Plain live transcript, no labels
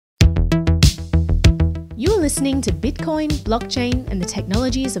listening to Bitcoin, Blockchain, and the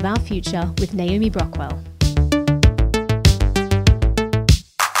Technologies of Our Future with Naomi Brockwell.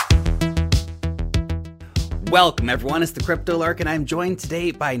 Welcome, everyone. It's the Crypto Lark, and I'm joined today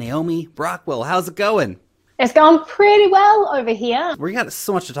by Naomi Brockwell. How's it going? It's going pretty well over here. We got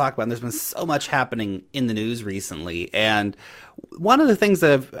so much to talk about, and there's been so much happening in the news recently. And one of the things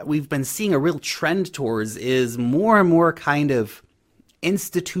that we've been seeing a real trend towards is more and more kind of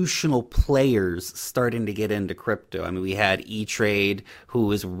institutional players starting to get into crypto. I mean, we had E-Trade, who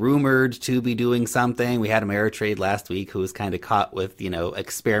was rumored to be doing something. We had Ameritrade last week, who was kind of caught with,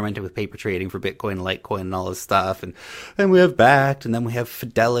 experimenting with paper trading for Bitcoin and Litecoin and all this stuff. And then we have Bakkt, and then we have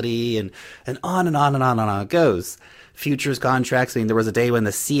Fidelity, and on and on and on and on it goes. Futures contracts. I mean, there was a day when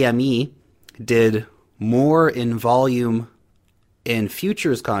the CME did more in volume in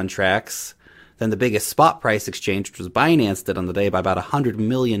futures contracts than the biggest spot price exchange, which was Binance, did on the day by about $100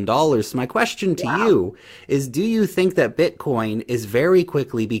 million. So my question to you is, do you think that Bitcoin is very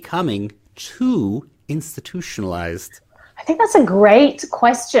quickly becoming too institutionalized? I think that's a great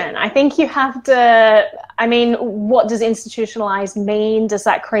question. I think you have to, what does institutionalized mean? Does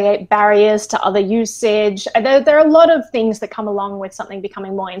that create barriers to other usage? There are a lot of things that come along with something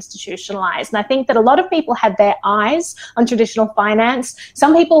becoming more institutionalized. And I think that a lot of people had their eyes on traditional finance.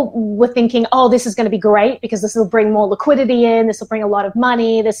 Some people were thinking, this is going to be great because this will bring more liquidity in. This will bring a lot of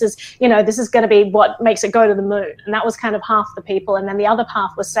money. This is going to be what makes it go to the moon. And that was kind of half the people. And then the other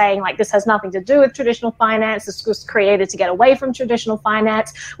half was saying, this has nothing to do with traditional finance. This was created to get away from traditional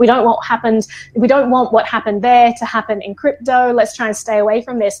finance. We don't want what happened there to happen in crypto. Let's try and stay away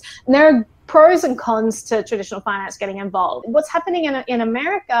from this. And there are pros and cons to traditional finance getting involved. What's happening in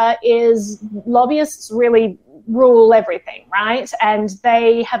America is lobbyists really rule everything, right? And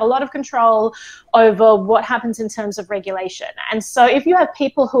they have a lot of control over what happens in terms of regulation. And so if you have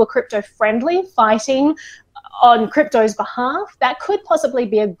people who are crypto friendly fighting on crypto's behalf, that could possibly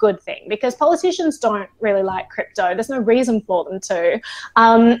be a good thing because politicians don't really like crypto. There's no reason for them to.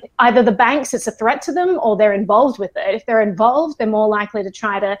 Either the banks, it's a threat to them, or they're involved with it. If they're involved, they're more likely to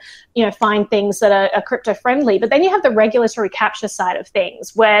try to, find things that are crypto friendly. But then you have the regulatory capture side of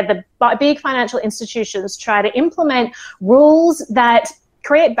things where the big financial institutions try to implement rules that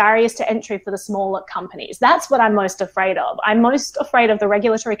create barriers to entry for the smaller companies. That's what I'm most afraid of. I'm most afraid of the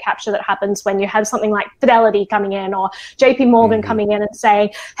regulatory capture that happens when you have something like Fidelity coming in or JP Morgan coming in and saying,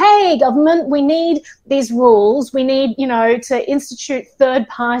 hey, government, we need these rules. We need, to institute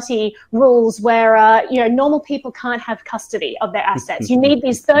third-party rules where, normal people can't have custody of their assets. You need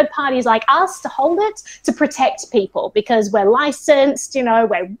these third parties like us to hold it to protect people because we're licensed,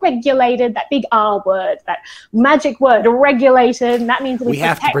 we're regulated, that big R word, that magic word, regulated, and that means we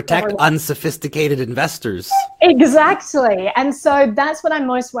have to protect everyone. Unsophisticated investors. Exactly. And so that's what I'm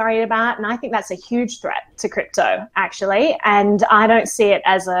most worried about. And I think that's a huge threat to crypto, actually. And I don't see it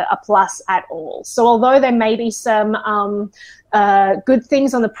as a plus at all. So although there may be some good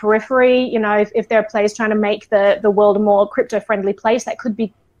things on the periphery, if there are players trying to make the world a more crypto-friendly place, that could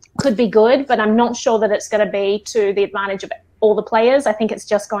be good. But I'm not sure that it's going to be to the advantage of all the players. I think it's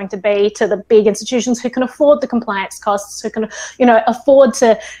just going to be to the big institutions who can afford the compliance costs, who can, afford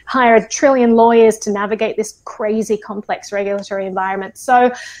to hire 1 trillion lawyers to navigate this crazy complex regulatory environment.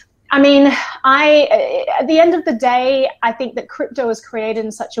 So, at the end of the day, I think that crypto is created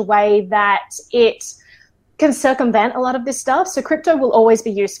in such a way that it can circumvent a lot of this stuff. So crypto will always be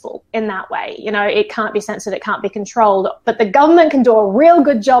useful in that way. It can't be censored, it can't be controlled, but the government can do a real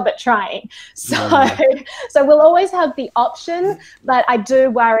good job at trying. So we'll always have the option, but I do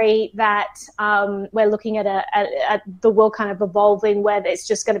worry that we're looking at the world kind of evolving where it's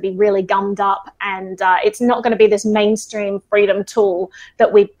just going to be really gummed up and it's not going to be this mainstream freedom tool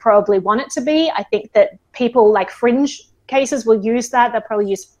that we probably want it to be. I think that people like fringe cases will use that. They'll probably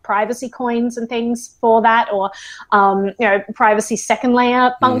use privacy coins and things for that, or privacy second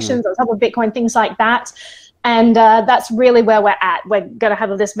layer functions on top of Bitcoin, things like that. And that's really where we're at. We're going to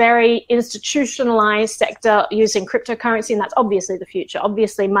have this very institutionalized sector using cryptocurrency, and that's obviously the future.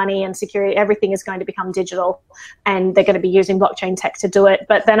 Obviously, money and security, everything is going to become digital, and they're going to be using blockchain tech to do it.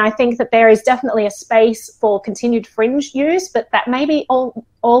 But then I think that there is definitely a space for continued fringe use, but that may be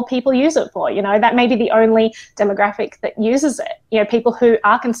all people use it for. That may be the only demographic that uses it. People who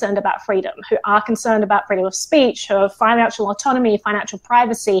are concerned about freedom, who are concerned about freedom of speech, who have financial autonomy, financial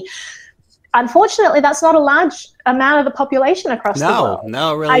privacy. Unfortunately, that's not a large amount of the population across the world.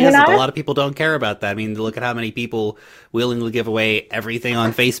 No, it really isn't. A lot of people don't care about that. I mean, look at how many people willingly give away everything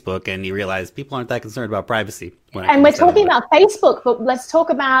on Facebook, and you realize people aren't that concerned about privacy. And we're talking about Facebook, but let's talk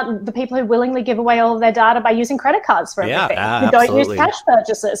about the people who willingly give away all of their data by using credit cards for everything, who don't use cash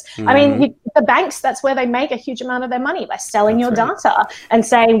purchases. I mean, the banks, that's where they make a huge amount of their money, by selling your data and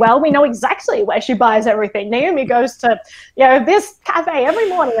saying, well, we know exactly where she buys everything. Naomi goes to, this cafe every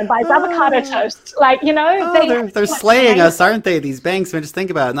morning and buys avocado toast. Like, they're slaying us, aren't they? These banks. I mean, just think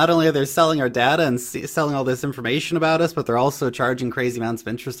about it. Not only are they selling our data and selling all this information about us, but they're also charging crazy amounts of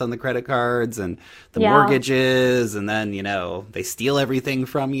interest on the credit cards and the mortgages. And then, they steal everything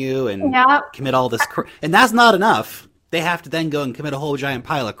from you and commit all this. And that's not enough. They have to then go and commit a whole giant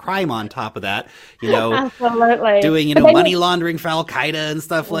pile of crime on top of that, Absolutely. doing, money laundering for Al Qaeda and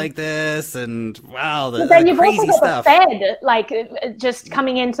stuff like this. And wow, the then you've crazy also got stuff. The Fed, just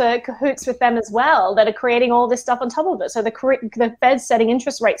coming into cahoots with them as well, that are creating all this stuff on top of it. So the Fed's setting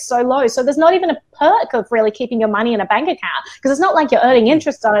interest rates so low. So there's not even a perk of really keeping your money in a bank account, because it's not like you're earning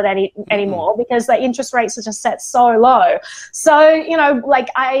interest on it anymore, because the interest rates are just set so low. So,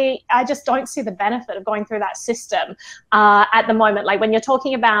 I just don't see the benefit of going through that system. At the moment, like when you're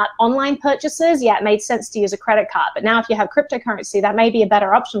talking about online purchases, it made sense to use a credit card. But now if you have cryptocurrency, that may be a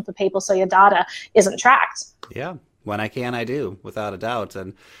better option for people, so your data isn't tracked. Yeah. When I can, I do, without a doubt.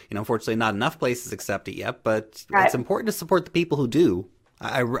 And, unfortunately, not enough places accept it yet, but it's important to support the people who do.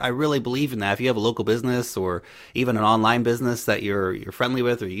 I really believe in that. If you have a local business or even an online business that you're friendly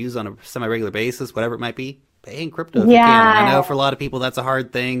with or you use on a semi-regular basis, whatever it might be, pay in crypto if you can. I know for a lot of people that's a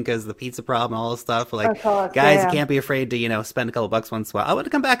hard thing because the pizza problem and all this stuff. Like, guys, you can't be afraid to, spend a couple bucks once in a while. I want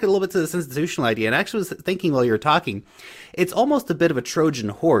to come back a little bit to this institutional idea. And I actually was thinking while you were talking, it's almost a bit of a Trojan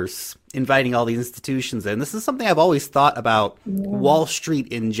horse inviting all these institutions in. This is something I've always thought about Wall Street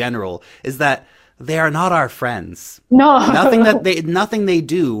in general, is that they are not our friends. No. Nothing they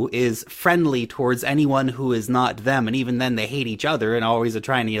do is friendly towards anyone who is not them. And even then they hate each other and always are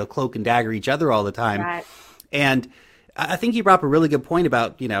trying to, cloak and dagger each other all the time. Right. And I think you brought up a really good point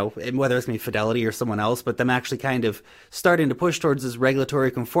about, whether it's going to be Fidelity or someone else, but them actually kind of starting to push towards this regulatory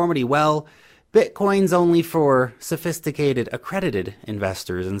conformity. Well, Bitcoin's only for sophisticated, accredited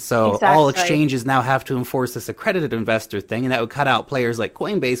investors. And so all exchanges now have to enforce this accredited investor thing. And that would cut out players like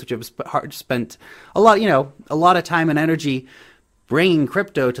Coinbase, which have spent a lot of time and energy bringing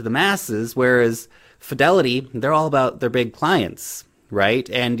crypto to the masses. Whereas Fidelity, they're all about their big clients, right?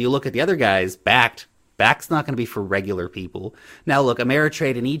 And you look at the other guys, Bakkt's not going to be for regular people. Now, look,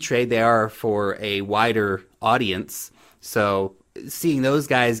 Ameritrade and E-Trade, they are for a wider audience. So seeing those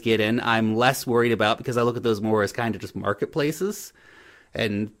guys get in, I'm less worried about, because I look at those more as kind of just marketplaces.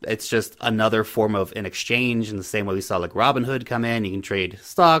 And it's just another form of an exchange in the same way we saw like Robinhood come in. You can trade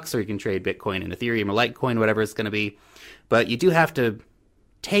stocks or you can trade Bitcoin and Ethereum or Litecoin, whatever it's going to be. But you do have to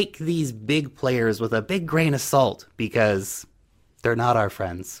take these big players with a big grain of salt, because they're not our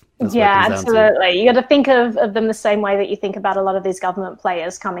friends. Yeah, absolutely. You got to think of them the same way that you think about a lot of these government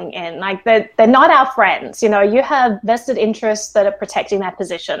players coming in. Like, they're not our friends. You have vested interests that are protecting their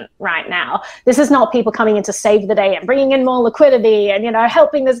position right now. This is not people coming in to save the day and bringing in more liquidity and,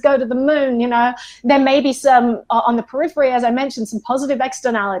 helping us go to the moon. There may be some on the periphery, as I mentioned, some positive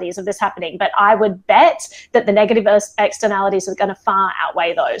externalities of this happening, but I would bet that the negative externalities are going to far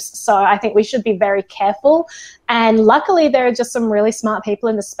outweigh those. So I think we should be very careful. And luckily, there are just some really smart people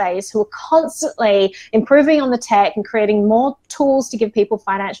in the space who are constantly improving on the tech and creating more tools to give people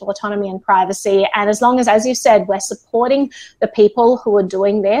financial autonomy and privacy. And as long as you said, we're supporting the people who are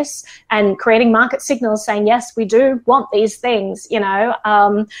doing this and creating market signals saying, yes, we do want these things,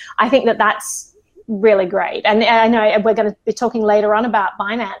 I think that's really great. And I know we're going to be talking later on about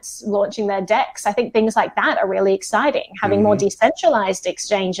Binance launching their DEX. I think things like that are really exciting, having more decentralized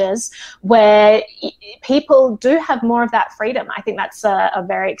exchanges where people do have more of that freedom. I think that's a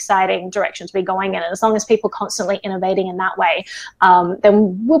very exciting direction to be going in. And as long as people are constantly innovating in that way,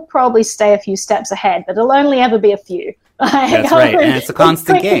 then we'll probably stay a few steps ahead, but it'll only ever be a few. That's right. And it's a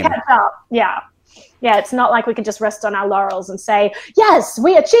constant game. Yeah, it's not like we can just rest on our laurels and say, yes,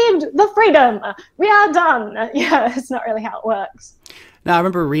 we achieved the freedom. We are done. Yeah, it's not really how it works. Now, I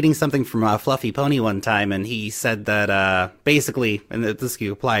remember reading something from Fluffy Pony one time, and he said that basically, and this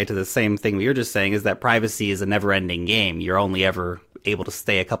could apply to the same thing we were just saying, is that privacy is a never-ending game. You're only ever able to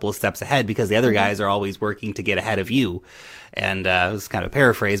stay a couple of steps ahead because the other guys are always working to get ahead of you. And it was kind of a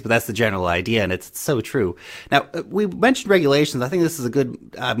paraphrase, but that's the general idea, and it's so true. Now, we mentioned regulations. I think this is a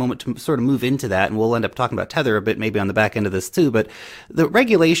good moment to sort of move into that, and we'll end up talking about Tether a bit maybe on the back end of this too. But the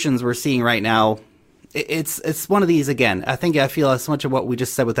regulations we're seeing right now, it's one of these, again, I feel so much of what we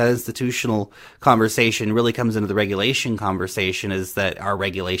just said with that institutional conversation really comes into the regulation conversation, is that are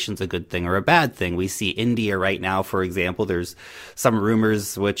regulations a good thing or a bad thing? We see India right now, for example, there's some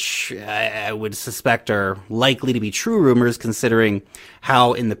rumors which I would suspect are likely to be true rumors, considering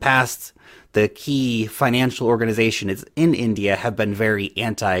how in the past the key financial organizations in India have been very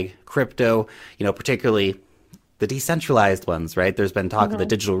anti-crypto, particularly the decentralized ones, right? There's been talk of the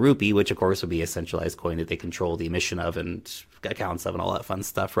digital rupee, which of course would be a centralized coin that they control the emission of and accounts of and all that fun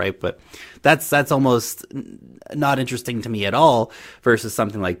stuff, right? But that's almost not interesting to me at all versus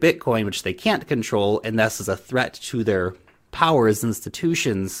something like Bitcoin, which they can't control and thus is a threat to their power as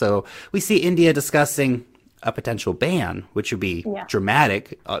institutions. So we see India discussing a potential ban, which would be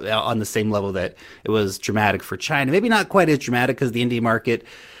dramatic on the same level that it was dramatic for China. Maybe not quite as dramatic because the Indian market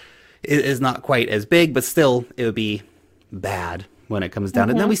is not quite as big, but still it would be bad when it comes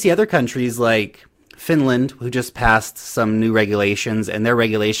down. And then we see other countries like Finland, who just passed some new regulations, and their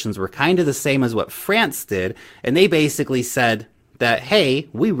regulations were kind of the same as what France did. And they basically said that, hey,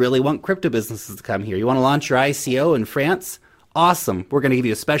 we really want crypto businesses to come here. You want to launch your ICO in France? Awesome. We're going to give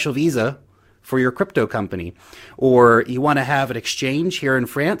you a special visa for your crypto company. Or you want to have an exchange here in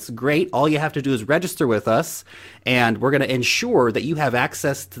France? Great. All you have to do is register with us, and we're going to ensure that you have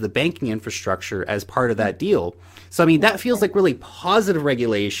access to the banking infrastructure as part of that deal. So, I mean, that feels like really positive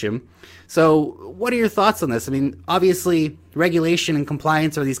regulation. So what are your thoughts on this? I mean, obviously, regulation and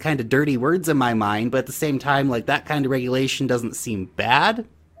compliance are these kind of dirty words in my mind, but at the same time, like, that kind of regulation doesn't seem bad.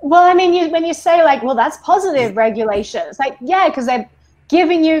 Well, I mean, when you say, like, well, that's positive regulation, it's like, yeah, because they're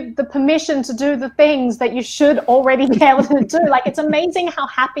giving you the permission to do the things that you should already be able to do. Like, it's amazing how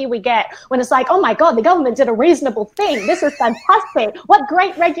happy we get when it's like, oh my God, the government did a reasonable thing. This is fantastic. What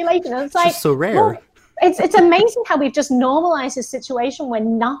great regulation. And it's like, just so rare. Well, it's amazing how we've just normalized a situation where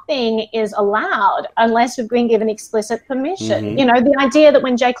nothing is allowed unless we've been given explicit permission. The idea that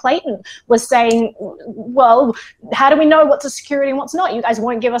when Jay Clayton was saying, well, how do we know what's a security and what's not? You guys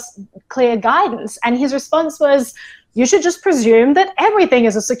won't give us clear guidance. And his response was, you should just presume that everything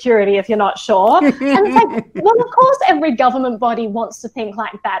is a security if you're not sure. And it's like, well, of course, every government body wants to think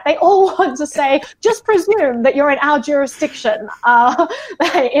like that. They all want to say, just presume that you're in our jurisdiction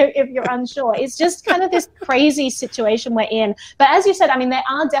if you're unsure. It's just kind of this crazy situation we're in. But as you said, I mean, there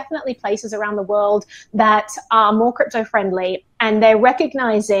are definitely places around the world that are more crypto friendly, and they're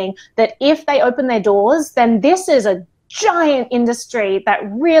recognizing that if they open their doors, then this is a giant industry that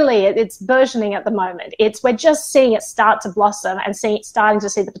really it's burgeoning at the moment. We're just seeing it start to blossom and starting to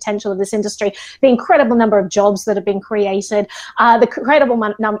see the potential of this industry, the incredible number of jobs that have been created, the incredible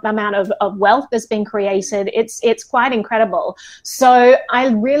amount of wealth that's been created. It's quite incredible. So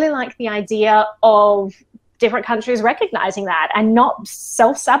I really like the idea of different countries recognizing that and not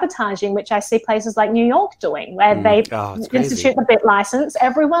self-sabotaging, which I see places like New York doing, where they institute the bit license,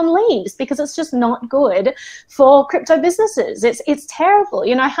 everyone leaves because it's just not good for crypto businesses. It's terrible.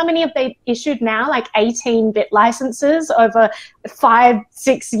 How many have they issued now? Like 18-bit licenses over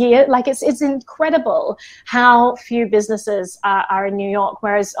 5-6 years. Like it's incredible how few businesses are in New York.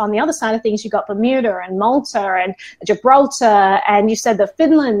 Whereas on the other side of things, you've got Bermuda and Malta and Gibraltar, and you said that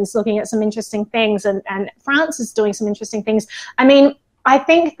Finland's looking at some interesting things, and France is doing some interesting things. I mean, I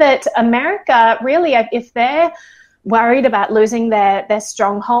think that America really, if they're worried about losing their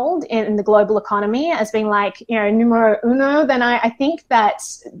stronghold in the global economy as being like, numero uno, then I think that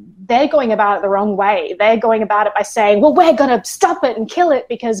they're going about it the wrong way. They're going about it by saying, well, we're going to stop it and kill it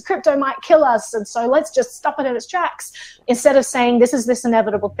because crypto might kill us, and so let's just stop it in its tracks, instead of saying this is this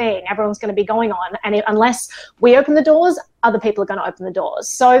inevitable thing everyone's going to be going on, and unless we open the doors, other people are going to open the doors.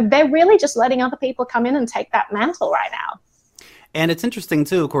 So they're really just letting other people come in and take that mantle right now. And it's interesting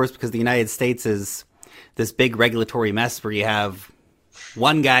too, of course, because the United States is this big regulatory mess where you have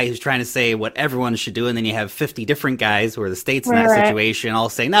one guy who's trying to say what everyone should do, and then you have 50 different guys who are the states in that situation all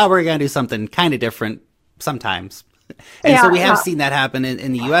saying, no, we're going to do something kind of different sometimes. And so we have seen that happen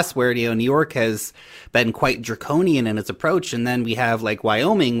in the U.S. where, New York has been quite draconian in its approach. And then we have like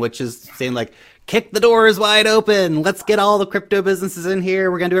Wyoming, which is saying like, kick the doors wide open. Let's get all the crypto businesses in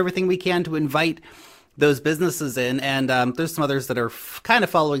here. We're going to do everything we can to invite those businesses in. And there's some others that are kind of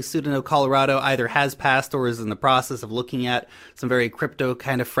following suit. I know Colorado either has passed or is in the process of looking at some very crypto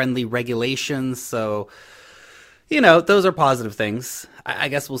kind of friendly regulations. So, those are positive things. I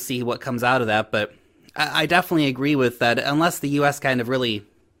guess we'll see what comes out of that. But I definitely agree with that. Unless the U.S. kind of really,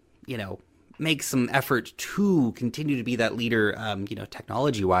 makes some effort to continue to be that leader,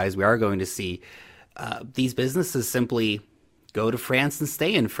 technology-wise, we are going to see these businesses simply go to France and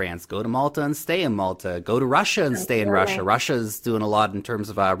stay in France, go to Malta and stay in Malta, go to Russia and stay in Russia. Russia's doing a lot in terms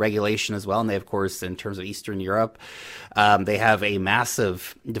of regulation as well. And they, of course, in terms of Eastern Europe, they have a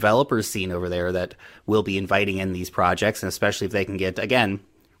massive developer scene over there that will be inviting in these projects, and especially if they can get, again,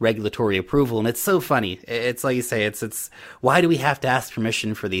 regulatory approval. And it's so funny. It's like you say, it's why do we have to ask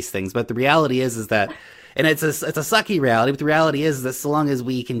permission for these things? But the reality is that, and it's a sucky reality, but the reality is that so long as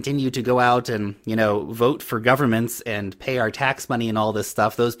we continue to go out and, vote for governments and pay our tax money and all this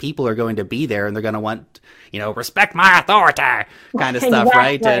stuff, those people are going to be there and they're going to want, respect my authority kind of stuff,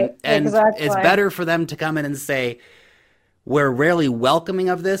 right? And it's better for them to come in and say, we're really welcoming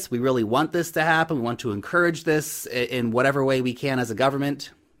of this. We really want this to happen. We want to encourage this in whatever way we can as a government,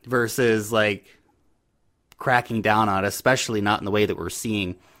 versus like cracking down on it, especially not in the way that we're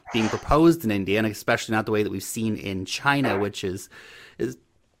seeing being proposed in India, and especially not the way that we've seen in China, which is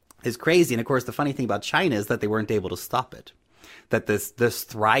crazy. And of course, the funny thing about China is that they weren't able to stop it. That this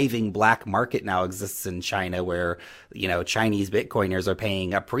thriving black market now exists in China, where Chinese Bitcoiners are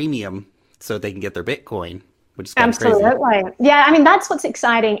paying a premium so they can get their Bitcoin. Which is absolutely crazy. Yeah, I mean, that's what's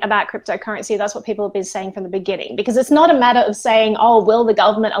exciting about cryptocurrency. That's what people have been saying from the beginning, because it's not a matter of saying, oh, will the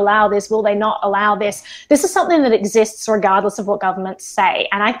government allow this, will they not allow this? This is something that exists regardless of what governments say,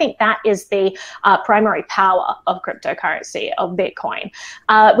 and I think that is the primary power of cryptocurrency, of Bitcoin.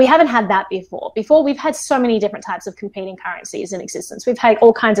 We haven't had that before. We've had so many different types of competing currencies in existence. We've had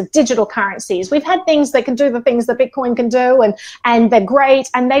all kinds of digital currencies. We've had things that can do the things that Bitcoin can do, and they're great,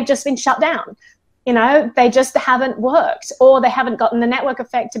 and they've just been shut down. They just haven't worked, or they haven't gotten the network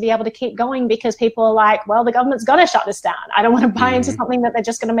effect to be able to keep going, because people are like, well, the government's got to shut this down. I don't want to buy into something that they're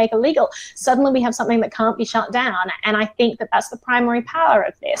just going to make illegal. Suddenly we have something that can't be shut down. And I think that that's the primary power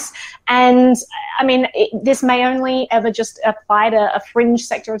of this. And I mean, this may only ever just apply to a fringe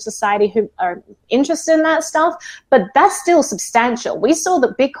sector of society who are interested in that stuff, but that's still substantial. We saw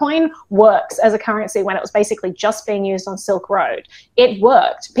that Bitcoin works as a currency when it was basically just being used on Silk Road. It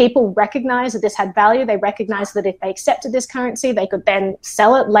worked. People recognized that this had value. They recognized that if they accepted this currency, they could then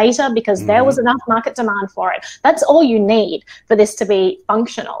sell it later because there was enough market demand for it. That's all you need for this to be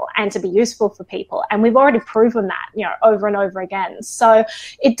functional and to be useful for people. And we've already proven that, over and over again. So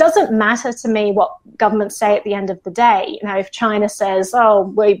it doesn't matter to me what governments say at the end of the day. If China says, oh,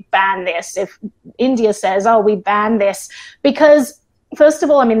 we ban this, if India says, oh, we ban this, because first of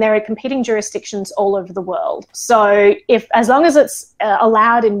all, I mean, there are competing jurisdictions all over the world. So as long as it's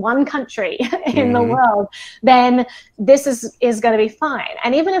allowed in one country in the world, then this is going to be fine.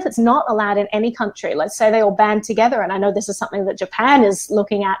 And even if it's not allowed in any country, let's say they all band together, and I know this is something that Japan is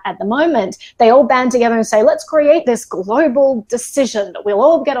looking at the moment, they all band together and say, let's create this global decision. We'll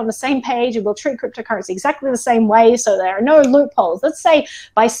all get on the same page and we'll treat cryptocurrency exactly the same way, so there are no loopholes. Let's say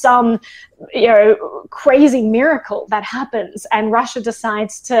by some crazy miracle that happens and Russia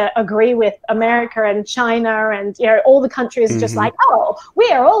decides to agree with America and China, and all the countries are just like, oh, we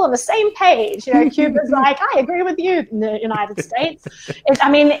are all on the same page. Cuba's like, I agree with you in the United States.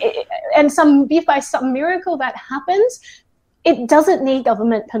 And by some miracle that happens, it doesn't need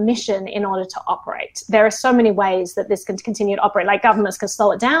government permission in order to operate. There are so many ways that this can continue to operate. Like, governments can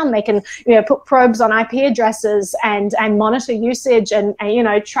slow it down. They can, put probes on IP addresses and monitor usage and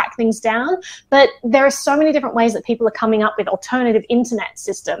track things down. But there are so many different ways that people are coming up with alternative internet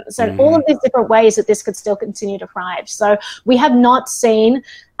systems and all of these different ways that this could still continue to thrive. So we have not seen,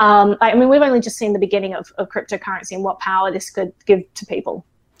 we've only just seen the beginning of cryptocurrency and what power this could give to people.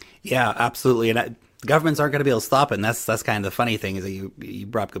 Yeah, absolutely. And governments aren't going to be able to stop it. And that's kind of the funny thing, is that you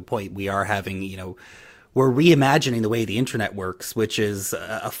brought up a good point. We are having, we're reimagining the way the internet works, which is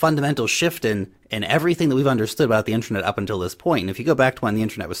a fundamental shift in everything that we've understood about the internet up until this point. And if you go back to when the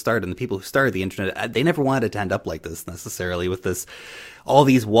internet was started, and the people who started the internet, they never wanted it to end up like this necessarily, with all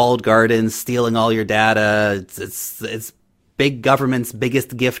these walled gardens stealing all your data. It's big government's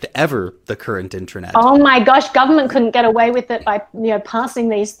biggest gift ever, the current internet. Oh my gosh, government couldn't get away with it by passing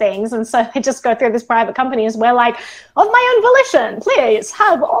these things, and so they just go through this private companies where, like, of my own volition, please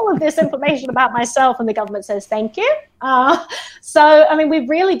have all of this information about myself, and the government says thank you. So I mean, we've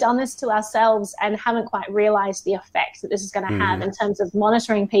really done this to ourselves and haven't quite realized the effect that this is going to have in terms of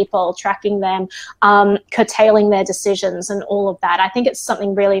monitoring people, tracking them, curtailing their decisions, and all of that. I think it's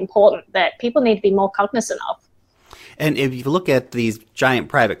something really important that people need to be more cognizant of. And if you look at these giant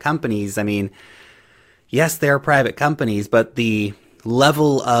private companies, I mean, yes, they're private companies, but the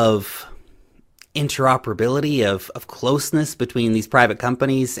level of interoperability, of closeness between these private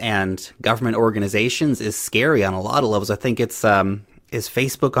companies and government organizations is scary on a lot of levels. I think is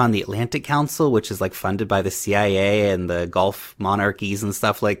Facebook on the Atlantic Council, which is like funded by the CIA and the Gulf monarchies and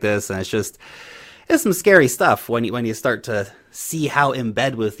stuff like this. And it's it's some scary stuff when you start to see how in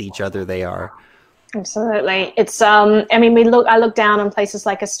bed with each other they are. Absolutely. It's I mean, I look down on places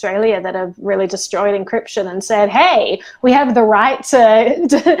like Australia that have really destroyed encryption and said, hey, we have the right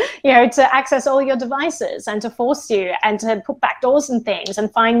to access all your devices and to force you and to put backdoors and things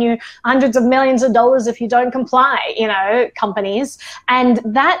and fine you hundreds of millions of dollars if you don't comply, companies. And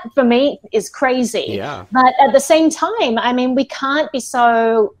that for me is crazy. Yeah. But at the same time, I mean, we can't be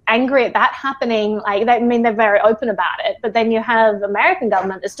so angry at that happening. They're very open about it, but then you have the American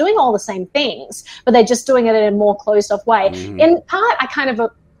government that's doing all the same things, but they're just doing it in a more closed-off way. Mm-hmm. In part, I kind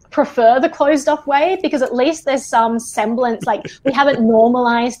of prefer the closed-off way because at least there's some semblance, we haven't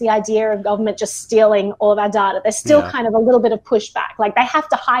normalized the idea of government just stealing all of our data. There's still kind of a little bit of pushback. They have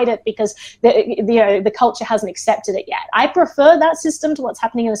to hide it because the culture hasn't accepted it yet. I prefer that system to what's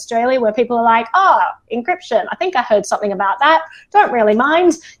happening in Australia where people are like, encryption, I think I heard something about that. Don't really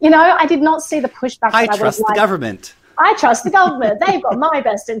mind. I did not see the pushback. I trust the government. I trust the government. They've got my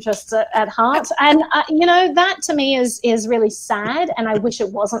best interests at heart. And, that to me is really sad. And I wish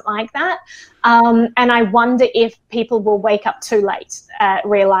it wasn't like that. And I wonder if people will wake up too late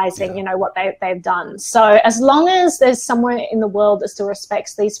realizing, what they've done. So as long as there's somewhere in the world that still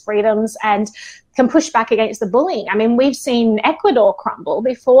respects these freedoms and can push back against the bullying. I mean, we've seen Ecuador crumble.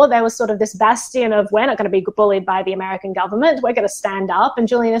 Before, there was sort of this bastion of we're not going to be bullied by the American government. We're going to stand up. And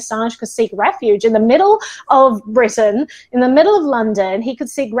Julian Assange could seek refuge in the middle of Britain, in the middle of London. He could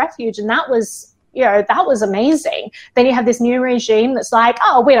seek refuge. And that was amazing. Then you have this new regime that's like,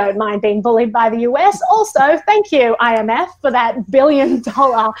 we don't mind being bullied by the US. Also, thank you, IMF, for that $1 billion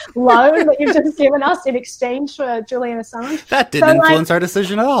loan that you've just given us in exchange for Julian Assange. That didn't influence our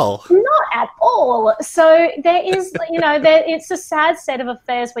decision at all. Not at all. So there is, it's a sad state of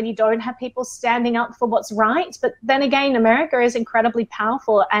affairs when you don't have people standing up for what's right. But then again, America is incredibly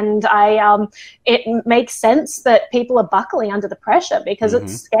powerful. And it makes sense that people are buckling under the pressure because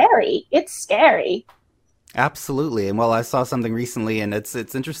it's scary. It's scary. Absolutely. And I saw something recently, and it's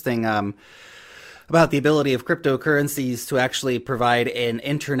interesting about the ability of cryptocurrencies to actually provide an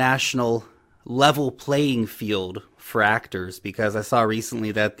international level playing field for actors, because I saw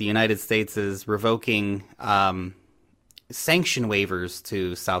recently that the United States is revoking sanction waivers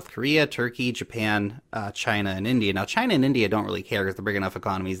to South Korea, Turkey, Japan, China, and India. Now, China and India don't really care because they're big enough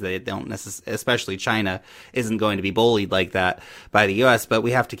economies. They don't necessarily, especially China, isn't going to be bullied like that by the U.S. But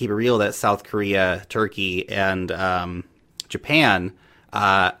we have to keep it real that South Korea, Turkey, and Japan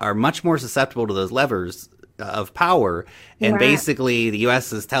are much more susceptible to those levers of power. And basically, the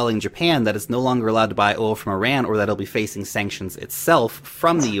U.S. is telling Japan that it's no longer allowed to buy oil from Iran, or that it'll be facing sanctions itself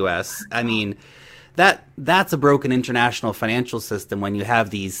from the U.S. I mean, that's a broken international financial system when you have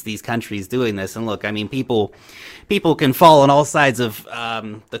these countries doing this. And look, I mean, people can fall on all sides of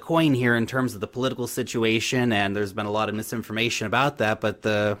the coin here in terms of the political situation, and there's been a lot of misinformation about that.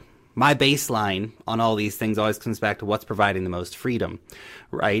 But my baseline on all these things always comes back to what's providing the most freedom,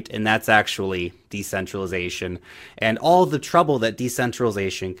 right? And that's actually decentralization. And all the trouble that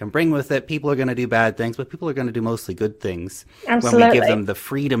decentralization can bring with it, people are going to do bad things, but people are going to do mostly good things. Absolutely. When we give them the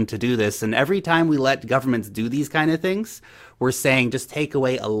freedom to do this. And every time we let governments do these kind of things, we're saying, just take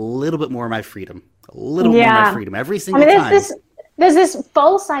away a little bit more of my freedom, a little more of my freedom every single time. There's this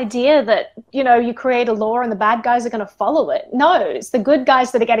false idea that, you create a law and the bad guys are going to follow it. No, it's the good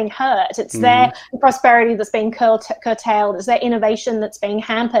guys that are getting hurt. It's their prosperity that's being curtailed. It's their innovation that's being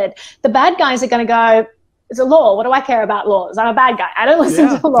hampered. The bad guys are going to go, it's a law. What do I care about laws? I'm a bad guy. I don't listen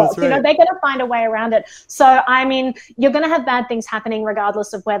to laws. Right. They're going to find a way around it. So, I mean, you're going to have bad things happening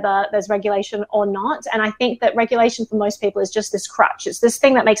regardless of whether there's regulation or not. And I think that regulation for most people is just this crutch. It's this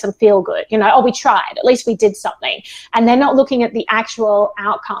thing that makes them feel good. We tried. At least we did something. And they're not looking at the actual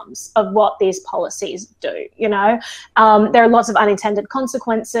outcomes of what these policies do. There are lots of unintended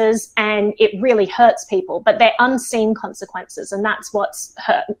consequences, and it really hurts people. But they're unseen consequences, and that's what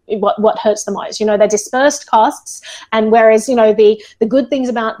hurts the most. They're dispersed costs, and whereas the good things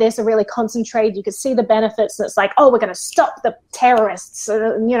about this are really concentrated, you can see the benefits, and it's like, we're going to stop the terrorists,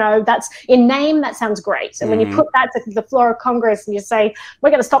 that's in name, that sounds great. And when you put that to the floor of Congress and you say,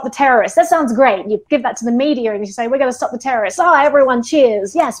 we're going to stop the terrorists, that sounds great. You give that to the media and you say, we're going to stop the terrorists, everyone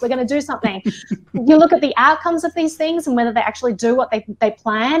cheers, yes, we're going to do something. You look at the outcomes of these things and whether they actually do what they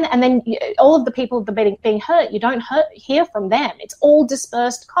plan, and then all of the people that are being hurt, you don't hear from them. It's all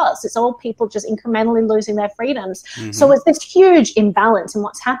dispersed costs. It's all people just incrementally losing their freedoms. So it's this huge imbalance in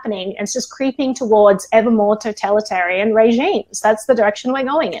what's happening, and it's just creeping towards ever more totalitarian regimes. That's the direction we're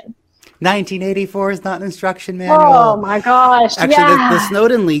going in. 1984 is not an instruction manual. Oh my gosh! Actually, the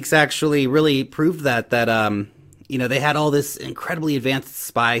Snowden leaks actually really proved that they had all this incredibly advanced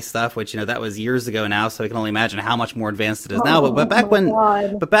spy stuff, which, that was years ago now, so I can only imagine how much more advanced it is now. But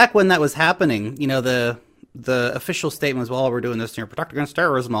back when that was happening, the official statement was, well, we're doing this to protect against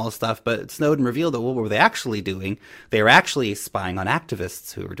terrorism, all this stuff. But Snowden revealed that what were they actually doing? They were actually spying on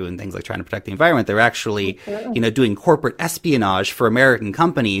activists who were doing things like trying to protect the environment. They were actually, doing corporate espionage for American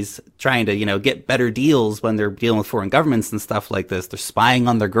companies, trying to, get better deals when they're dealing with foreign governments and stuff like this. They're spying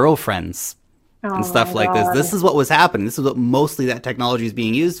on their girlfriends and stuff like this. This is what was happening. This is what mostly that technology is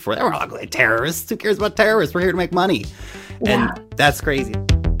being used for. They were not like terrorists. Who cares about terrorists? We're here to make money. And that's crazy.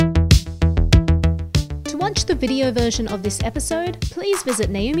 To watch the video version of this episode, please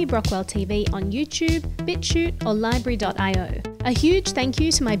visit Naomi Brockwell TV on YouTube, BitChute, or Library.io. A huge thank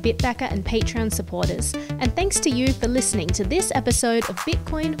you to my Bitbacker and Patreon supporters, and thanks to you for listening to this episode of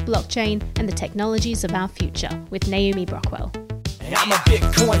Bitcoin, Blockchain, and the Technologies of Our Future with Naomi Brockwell. I'm a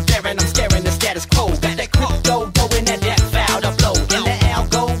Bitcoin baron, I'm scaring the status quo.